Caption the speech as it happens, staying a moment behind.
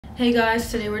Hey guys,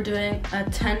 today we're doing a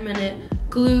 10-minute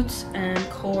glutes and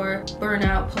core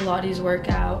burnout Pilates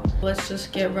workout. Let's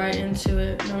just get right into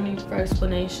it, no need for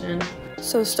explanation.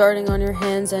 So starting on your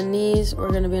hands and knees,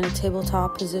 we're going to be in a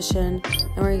tabletop position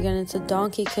and we're going to get into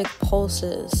donkey kick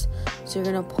pulses. So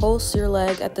you're going to pulse your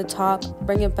leg at the top,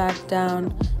 bring it back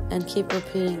down, and keep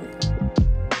repeating.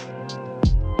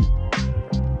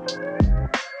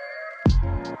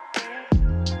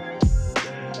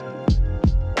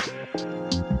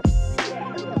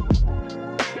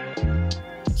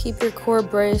 Keep your core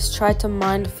braced. Try to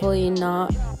mindfully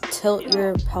not tilt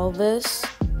your pelvis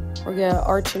or get an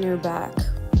arch in your back.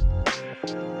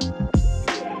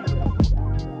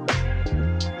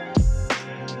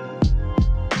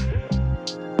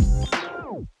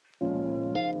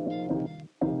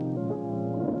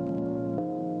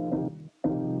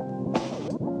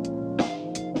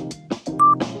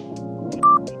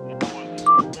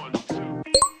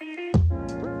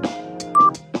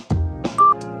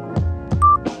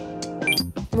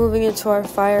 Moving into our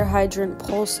fire hydrant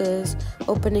pulses,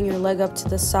 opening your leg up to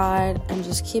the side and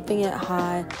just keeping it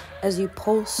high as you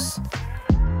pulse.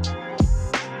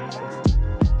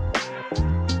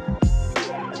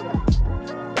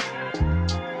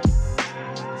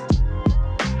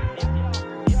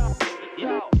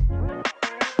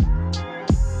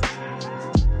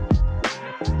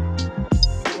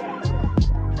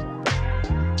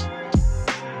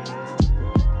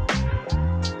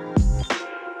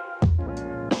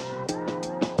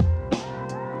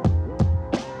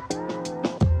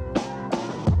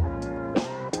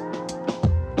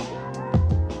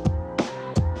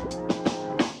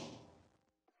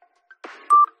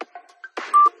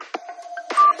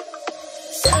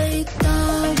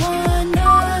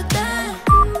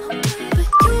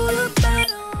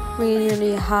 Bringing your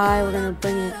knee high, we're going to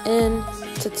bring it in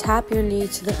to tap your knee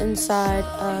to the inside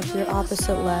of your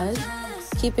opposite leg,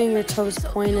 keeping your toes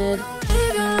pointed.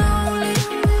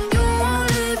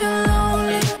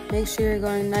 Make sure you're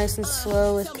going nice and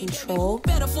slow with control.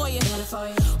 Writing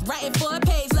for a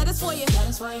page, letters for you.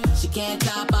 She can't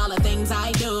stop all the things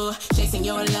I do. Chasing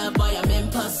your love, boy, I'm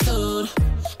in pursuit.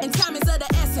 And time is of the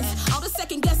essence. All the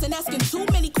second guessing, asking too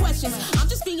many questions. I'm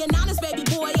just being honest, baby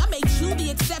boy. I made you the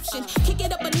exception. Kick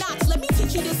it up a notch. Let me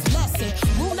teach you this lesson.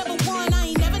 Rule number one, I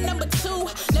ain't never number two.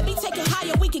 Let me take it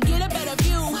higher. We can get a better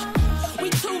view. We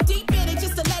too deep in it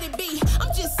just to let it be.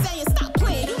 I'm just saying, stop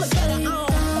playing. You look better on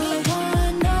me.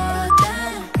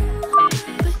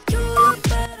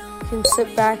 You can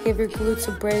sit back, give your glutes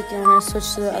a break, and we're going to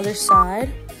switch to the other side.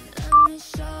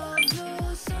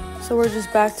 So we're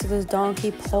just back to those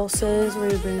donkey pulses where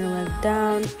you bring your leg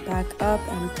down, back up,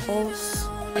 and pulse.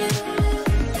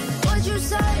 What'd you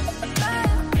say?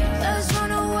 Let's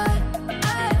run away.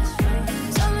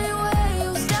 Tell me where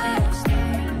you stay.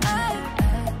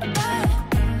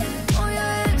 On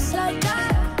your hips like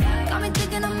that. Got me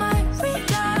thinking I might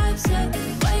relapse it.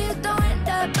 Why you doing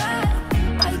that bad?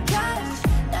 I guess,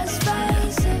 let's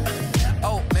face it.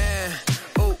 Oh man,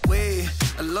 oh wait.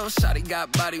 A little shawty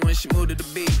got body when she moved to the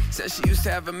beat. Said she used to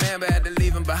have a man but had to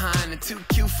leave him behind. And too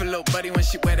cute for little buddy when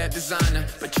she wear that designer.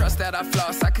 But trust that I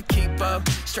floss, I could keep up.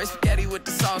 Straight spaghetti with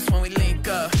the sauce when we link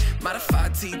up.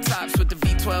 Modified T-tops with the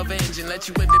V12 engine. Let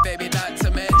you whip it, baby, not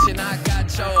to mention I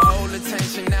got your whole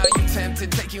attention. Now you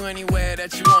tempted, take you anywhere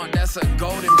that you want. That's a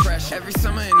gold impression. Every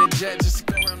summer in the jet just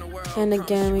to go around the world. And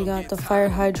again, we got the fire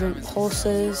hydrant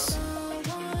pulses.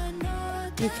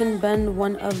 You can bend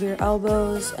one of your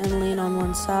elbows and lean on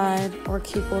one side, or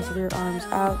keep both of your arms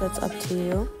out. That's up to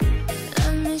you.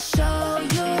 Let me show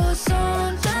you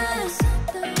something,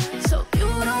 so you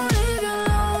don't leave you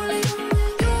lonely.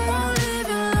 You won't leave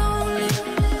you lonely.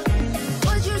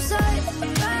 What'd you say?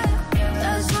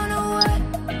 Let's run away.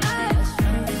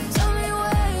 Tell me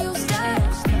where you stay.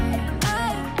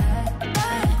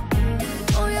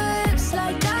 On your hips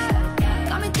like that.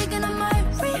 Got me thinking I might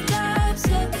relapse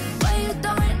it. Why you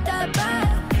doing that bad?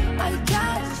 I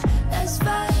guess, let's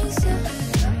face it.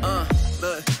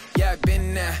 Look, yeah, I've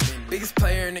been there. Biggest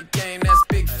player in the game, that's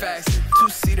big facts.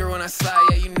 Two-seater when I slide,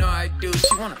 yeah, you know I do.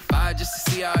 She wanna fight just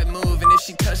to see how I move. And if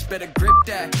she touch, better grip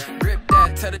that.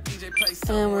 Tell the DJ play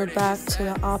some. And we're back to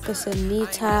the opposite knee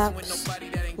taps.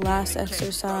 Last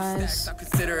exercise. I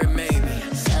consider it maybe.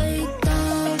 Say you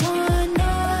don't want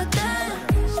nothing,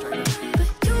 but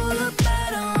you look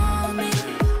better on me.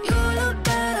 You look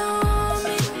better on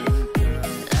me.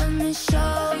 Let me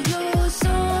show you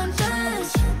something,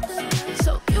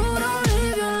 so you don't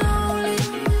leave you lonely.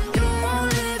 You won't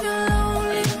leave you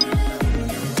lonely.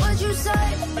 What'd you say?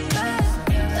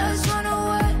 Let's run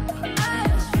away.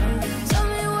 Tell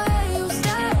me where you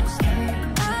stay.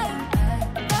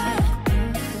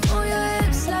 On your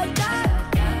hips like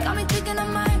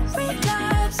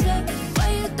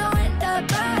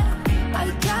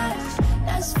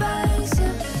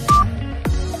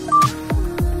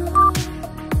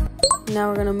Now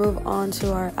we're gonna move on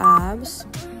to our abs.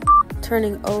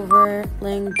 Turning over,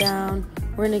 laying down,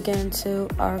 we're gonna get into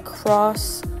our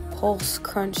cross pulse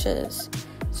crunches.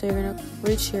 So you're gonna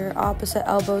reach your opposite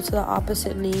elbow to the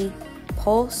opposite knee,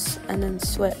 pulse, and then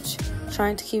switch,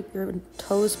 trying to keep your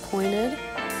toes pointed.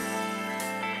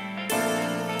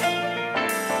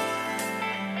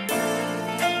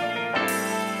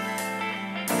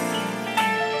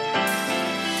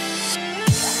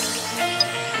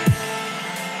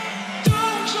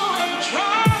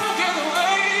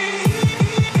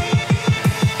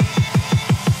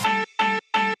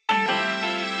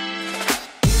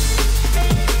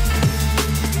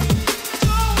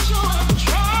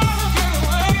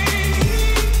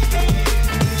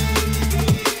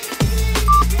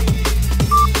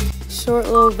 Short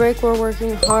little break, we're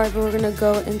working hard, but we're gonna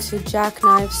go into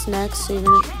jackknives next. So you're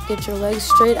gonna get your legs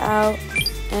straight out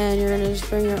and you're gonna just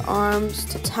bring your arms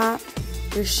to tap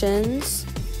your shins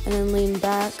and then lean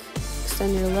back,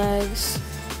 extend your legs.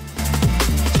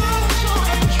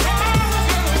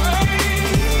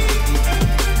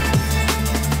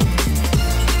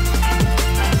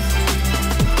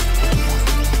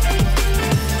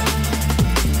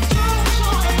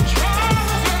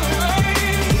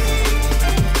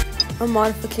 A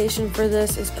modification for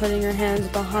this is putting your hands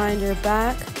behind your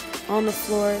back on the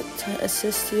floor to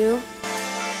assist you.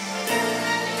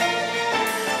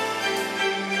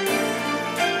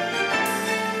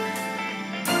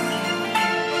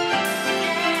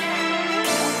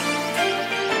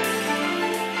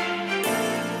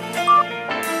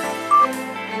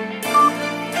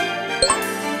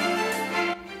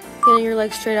 Getting your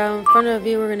legs straight out in front of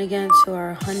you, we're going to get into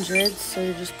our hundreds. So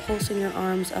you're just pulsing your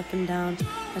arms up and down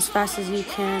as fast as you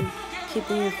can,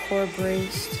 keeping your core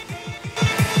braced.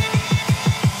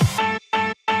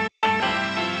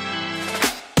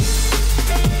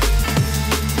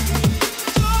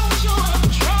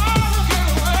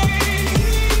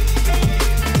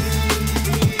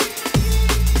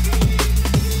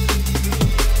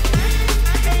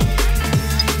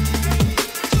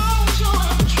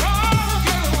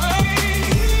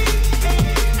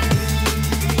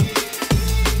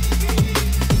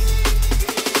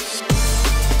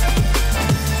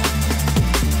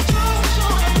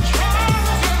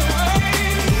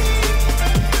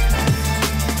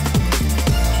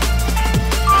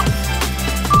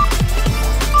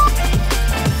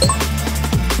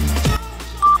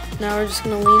 Now we're just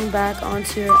going to lean back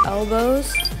onto your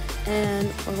elbows and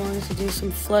we're going to do some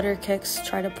flutter kicks.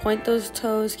 Try to point those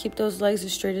toes, keep those legs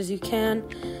as straight as you can,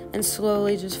 and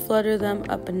slowly just flutter them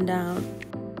up and down.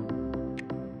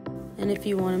 And if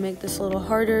you want to make this a little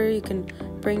harder, you can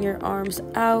bring your arms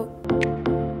out.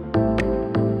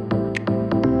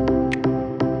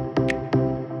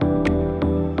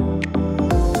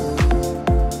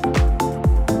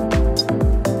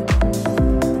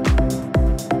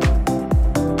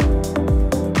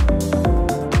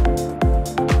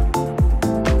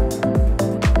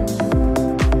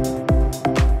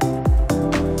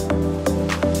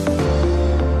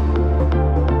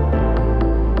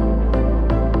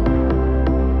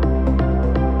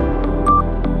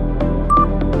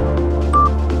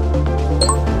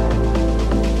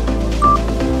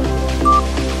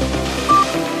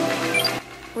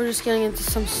 Just getting into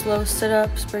some slow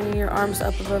sit-ups, bringing your arms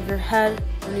up above your head.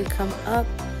 When you come up,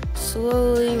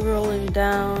 slowly rolling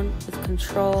down with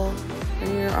control,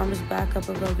 bringing your arms back up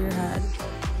above your head.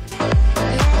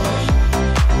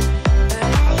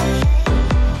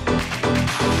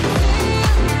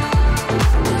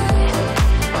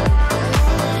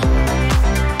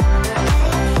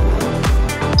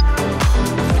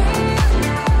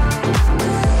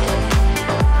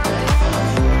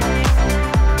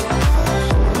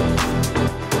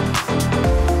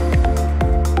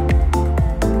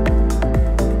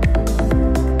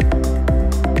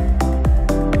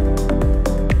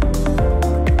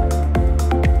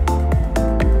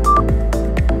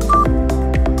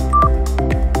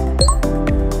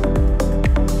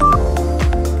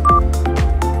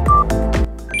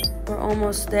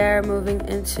 Almost there, moving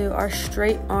into our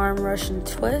straight arm Russian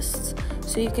twists.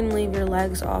 So you can leave your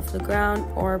legs off the ground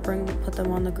or put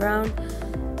them on the ground,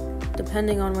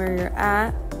 depending on where you're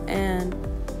at. And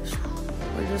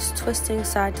we're just twisting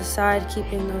side to side,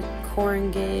 keeping the core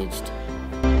engaged.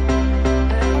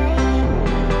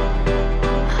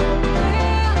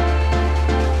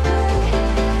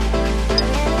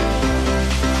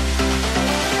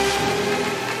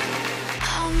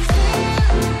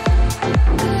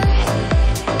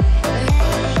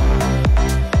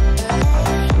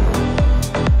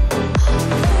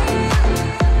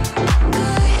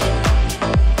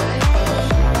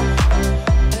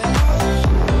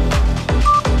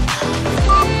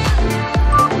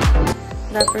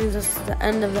 that brings us to the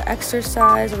end of the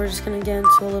exercise. We're just going to get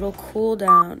into a little cool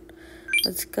down.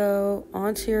 Let's go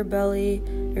onto your belly.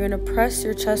 You're going to press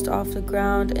your chest off the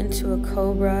ground into a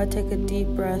cobra. Take a deep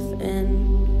breath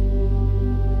in.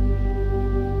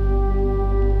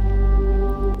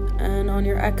 And on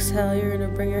your exhale, you're going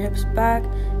to bring your hips back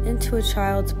into a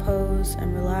child's pose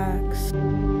and relax.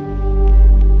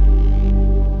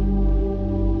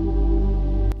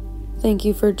 Thank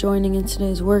you for joining in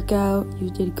today's workout. You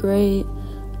did great.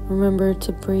 Remember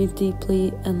to breathe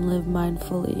deeply and live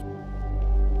mindfully.